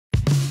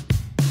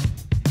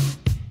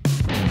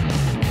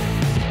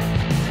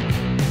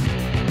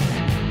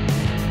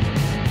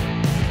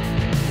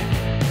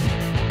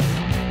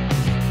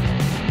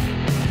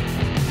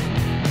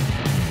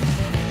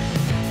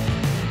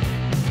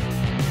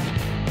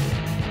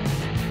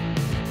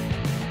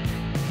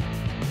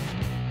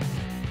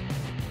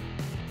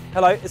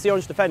Hello, it's the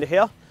Orange Defender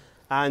here,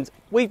 and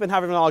we've been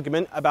having an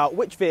argument about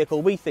which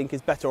vehicle we think is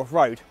better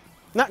off-road.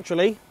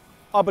 Naturally,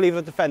 I believe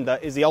the Defender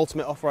is the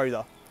ultimate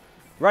off-roader.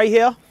 Ray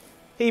here,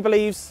 he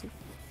believes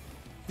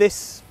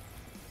this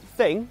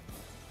thing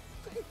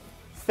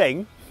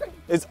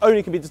is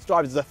only can be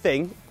described as a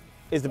thing,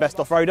 is the best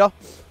off-roader,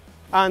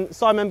 and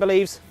Simon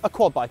believes a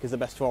quad bike is the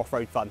best for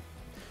off-road fun.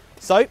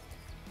 So,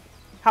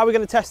 how are we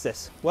going to test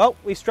this? Well,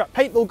 we strap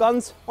paintball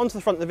guns onto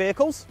the front of the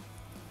vehicles.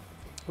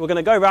 We're going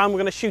to go around, we're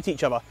going to shoot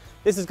each other.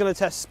 This is going to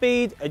test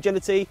speed,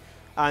 agility,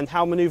 and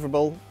how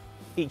manoeuvrable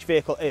each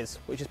vehicle is,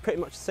 which is pretty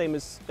much the same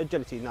as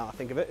agility now I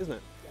think of it, isn't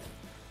it?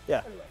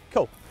 Yeah,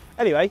 cool.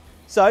 Anyway,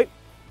 so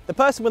the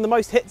person with the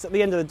most hits at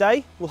the end of the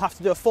day will have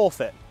to do a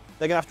forfeit.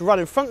 They're going to have to run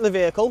in front of the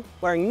vehicle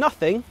wearing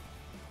nothing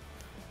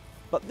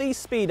but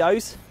these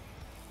Speedos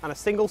and a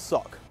single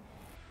sock.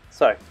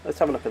 So, let's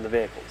have a look at the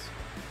vehicles.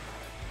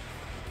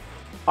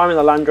 I'm in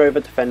the Land Rover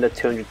Defender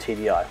 200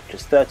 TDI, which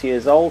is 30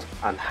 years old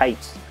and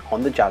hates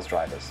on the Jazz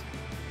drivers.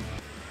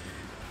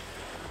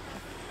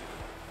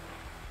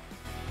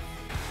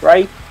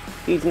 Ray,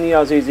 he's in the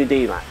Isuzu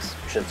D-Max,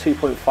 which is a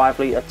 2.5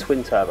 litre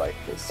twin turbo.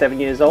 It's 7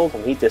 years old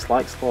and he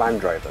dislikes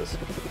Land Rovers.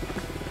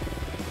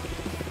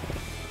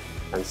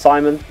 And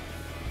Simon,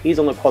 he's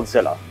on the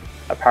Quadzilla.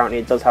 Apparently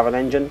it does have an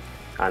engine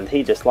and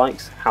he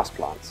dislikes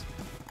houseplants.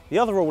 The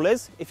other rule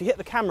is, if you hit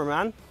the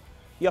cameraman,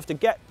 you have to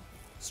get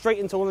straight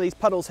into one of these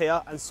puddles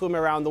here and swim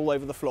around all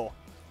over the floor.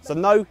 So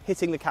no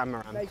hitting the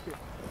cameraman. Naked.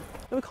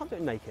 No, we can't do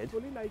it naked.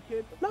 Fully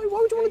naked. No, why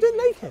would you want to do it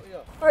naked?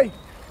 Hey,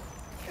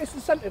 it's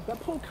incentive. That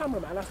poor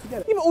cameraman has to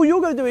get it. Yeah, but all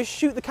you're going to do is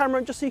shoot the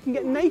camera just so you can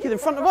get naked in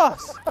front of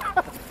us.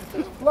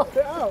 Just block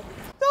it out.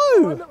 No!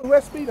 Oh, look,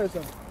 wear Speedos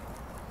then.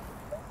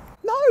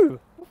 No!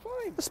 Well,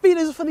 fine. The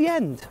Speedos are for the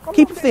end. I'm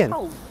Keep not it for the end.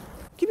 cold.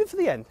 Keep it for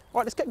the end.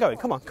 Right, let's get going.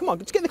 Come on,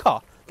 just get in the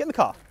car. Get in the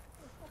car.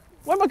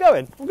 Where am I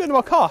going? I'm going to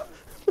my car.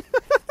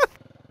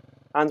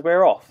 And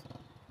we're off.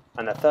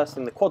 And the first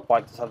thing the quad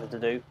bike decided to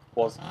do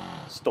was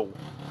stall.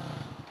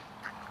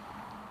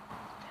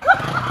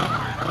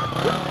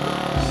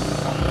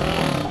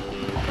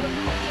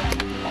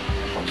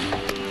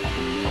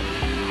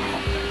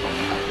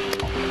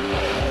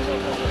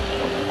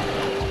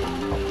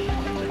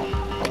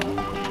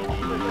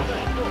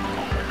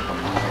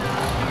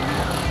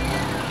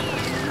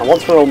 And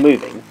once we're all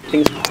moving,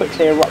 things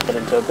quickly erupted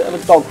into a bit of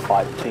a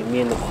dogfight between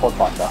me and the quad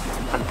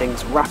biker, and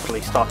things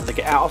rapidly started to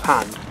get out of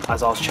hand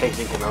as I was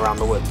chasing him around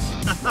the woods.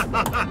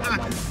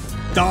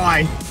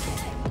 Die.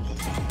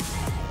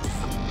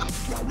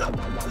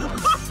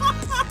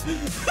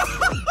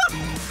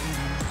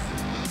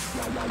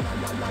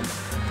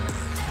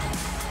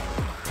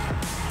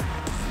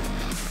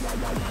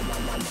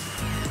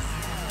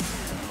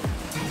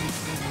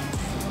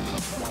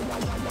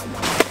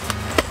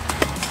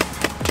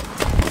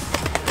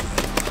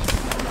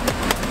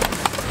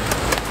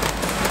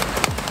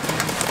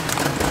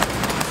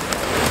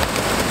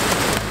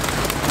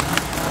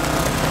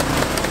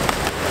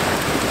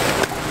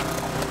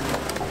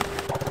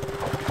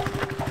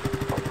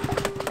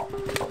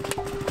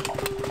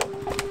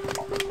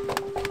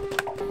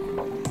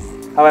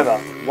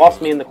 However,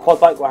 whilst me and the quad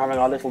bike were having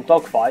our little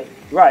dogfight,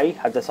 Ray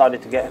had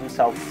decided to get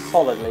himself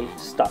solidly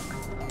stuck.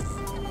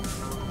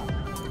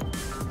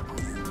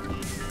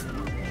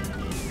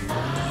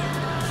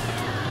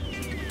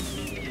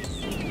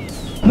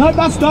 No,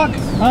 that's stuck.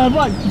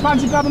 Right,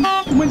 fancy grabbing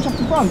the winch off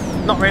the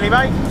front. Not really,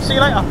 mate. See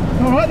you later.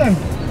 All right then.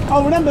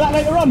 I'll remember that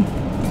later on.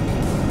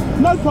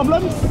 No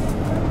problems.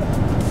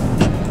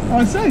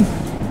 I see.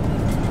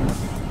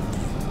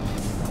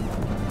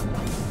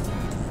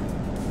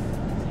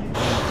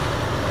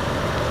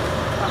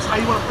 That's how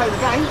you want to play the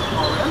game.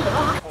 I'll remember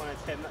that.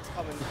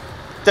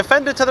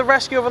 Defender to the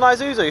rescue of an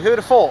Isuzu. Who would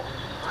have thought?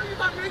 Oh, you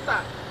don't need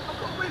that. I've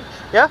got a winch.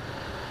 Yeah?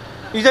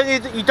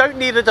 You don't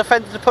need a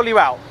Defender to pull you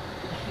out.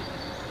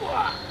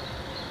 What?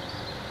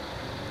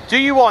 Do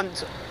you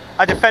want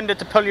a Defender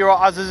to pull your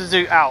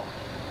Isuzu out?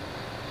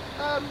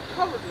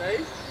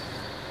 Probably.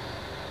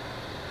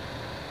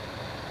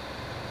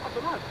 I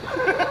don't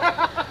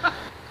know.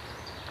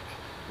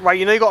 Right,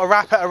 you know you've got to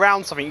wrap it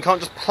around something. You can't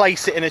just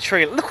place it in a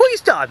tree. Look what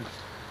he's done.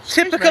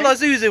 Typical me?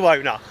 Isuzu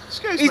owner.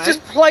 Excuse He's me.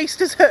 just placed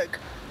his hook.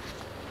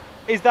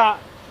 Is that...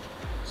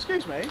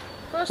 Excuse me.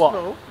 First What?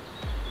 of all,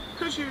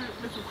 because you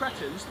little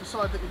cretins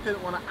decided that you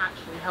didn't want to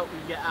actually help me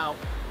get out,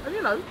 and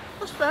you know,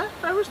 that's fair.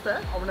 Fair is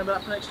fair. I'll remember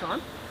that for next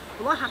time.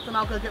 But I have to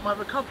now go get my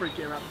recovery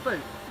gear out the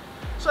boot.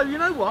 So you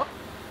know what?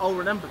 I'll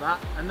remember that,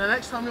 and the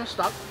next time you're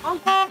stuck, I'll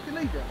fucking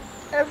leave you.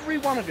 Every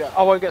one of you.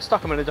 I won't get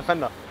stuck, I'm in a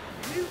Defender.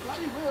 You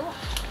bloody will.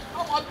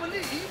 Oh, I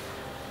believe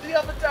the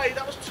other day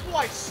that was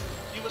twice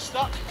you were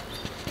stuck.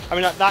 I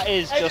mean, that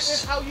is Edit just...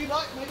 this how you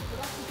like me, but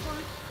that's the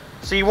truth.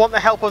 So you want the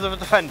help of the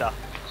Defender?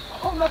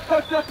 Oh, no.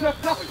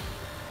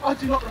 I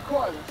do not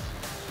require this.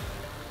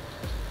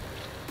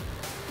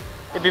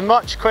 It'd be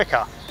much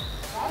quicker.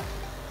 Huh?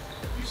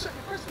 You set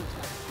your precedence,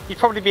 mate. You'd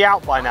probably be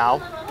out by now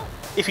No.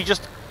 if you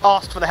just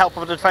asked for the help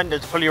of a Defender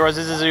to pull your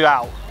Isuzu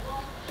out.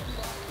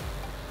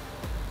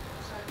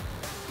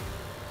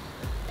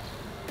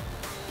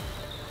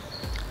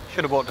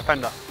 Should have bought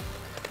Defender.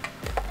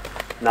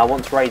 Now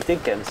once Ray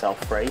did get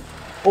himself free,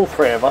 all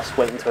three of us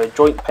went into a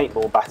joint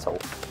paintball battle,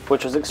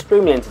 which was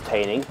extremely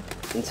entertaining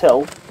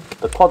until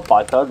the quad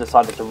biker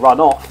decided to run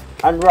off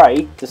and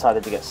Ray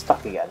decided to get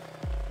stuck again.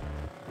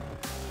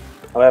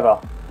 However,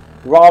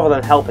 rather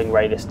than helping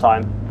Ray this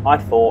time, I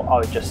thought I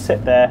would just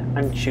sit there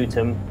and shoot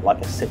him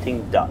like a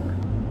sitting duck.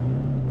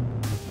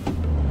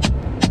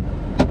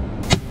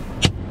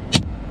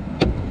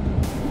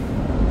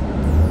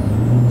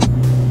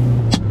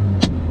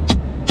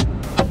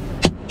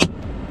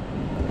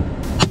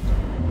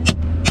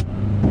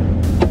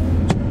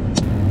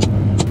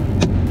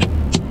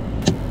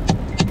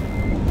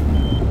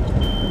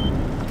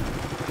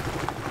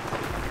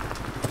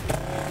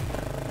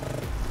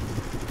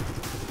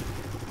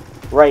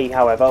 Ray,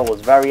 however,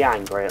 was very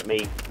angry at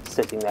me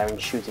sitting there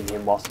and shooting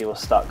him whilst he was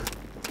stuck,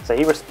 so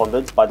he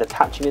responded by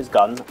detaching his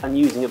gun and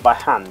using it by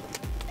hand.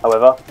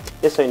 However,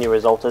 this only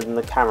resulted in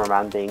the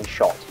cameraman being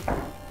shot.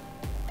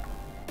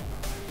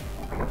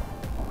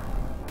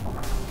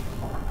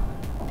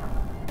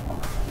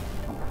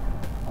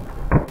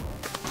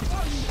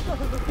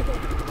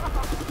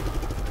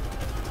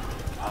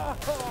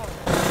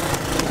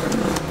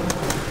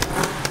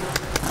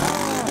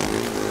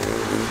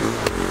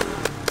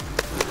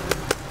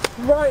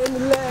 Right in the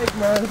leg,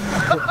 man.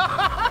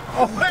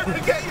 Oh, where did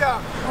it get you?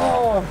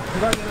 Oh,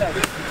 right in the leg.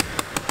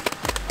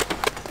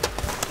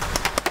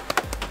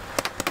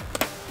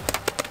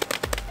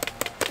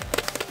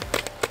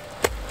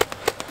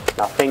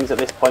 Now things at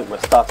this point were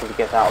starting to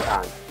get out of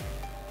hand.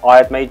 I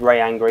had made Ray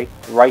angry,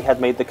 Ray had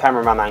made the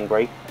cameraman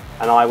angry,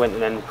 and I went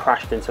and then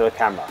crashed into a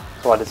camera.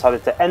 So I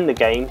decided to end the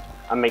game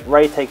and make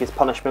Ray take his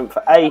punishment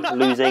for A,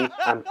 losing,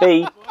 and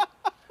B,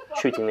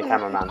 shooting the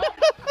cameraman.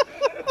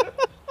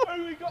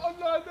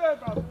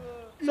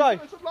 So,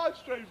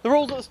 the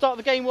rules at the start of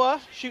the game were,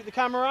 shoot the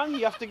cameraman,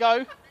 you have to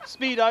go,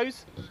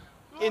 speedos,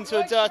 into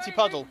a dirty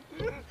puddle.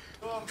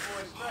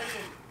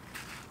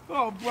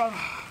 Oh, brother.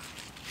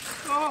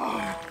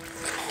 Oh.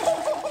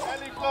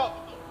 Belly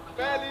flop.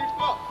 Belly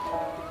flop.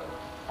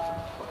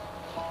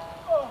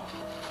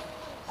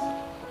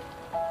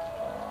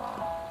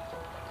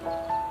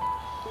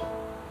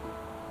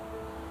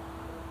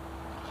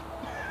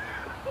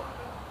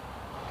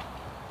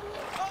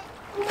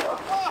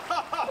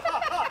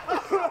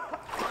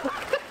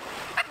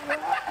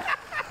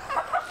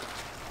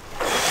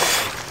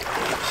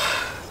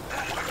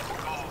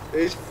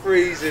 It's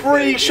freezing.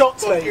 3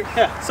 shots, mate.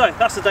 Yeah, so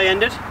that's the day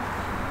ended.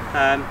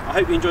 I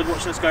hope you enjoyed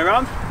watching us go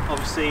around.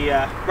 Obviously,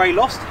 Ray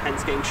lost,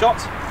 hence getting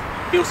shot.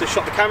 He also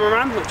shot the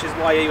cameraman, which is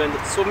why he ended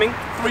up swimming.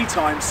 3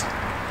 times.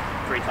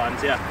 3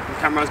 times, yeah. The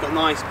cameraman's got a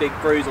nice big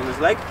bruise on his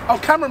leg. Oh,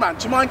 cameraman,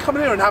 do you mind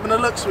coming here and having a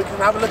look so we can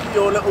have a look at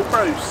your little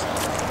bruise?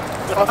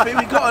 I think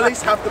we've got to at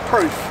least have the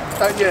proof,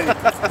 don't you?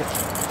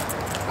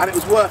 And it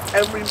was worth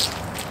every...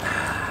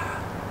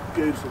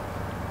 Beautiful.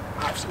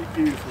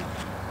 Absolutely beautiful.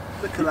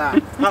 Look at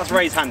that. That's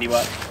Ray's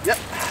handiwork. Yep.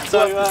 So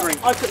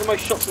I put the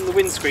most shots on the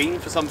windscreen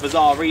for some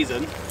bizarre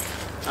reason,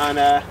 and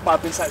might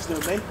have been something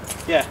to do with me.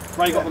 yeah,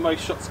 Ray got the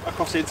most shots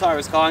across the entire of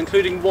his car,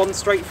 including one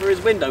straight through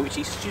his window, which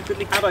he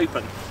stupidly had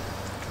open.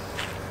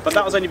 But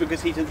that was only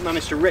because he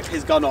managed to rip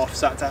his gun off,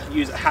 so I had to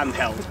use it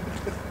handheld,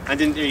 and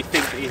didn't really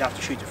think that he'd have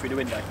to shoot it through the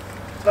window.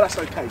 But that's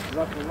okay, because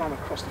I can run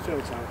across the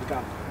field now with the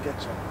gun and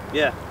get you.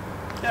 Yeah,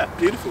 yeah,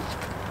 Beautiful.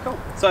 cool.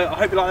 So I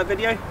hope you liked that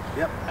video.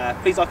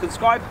 Yep. Please like and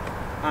subscribe,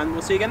 and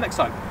we'll see you again next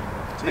time.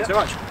 Thanks very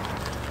much.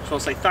 Just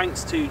want to say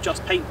thanks to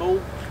Just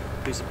Paintball,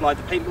 who supplied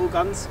the paintball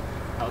guns.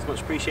 That was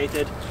much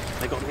appreciated.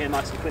 They got them here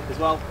nice and quick as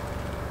well.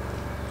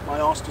 My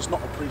arse does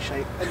not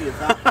appreciate any of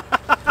that,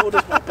 nor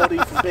does my body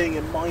from being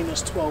in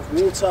 -12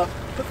 water,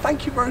 but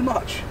thank you very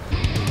much.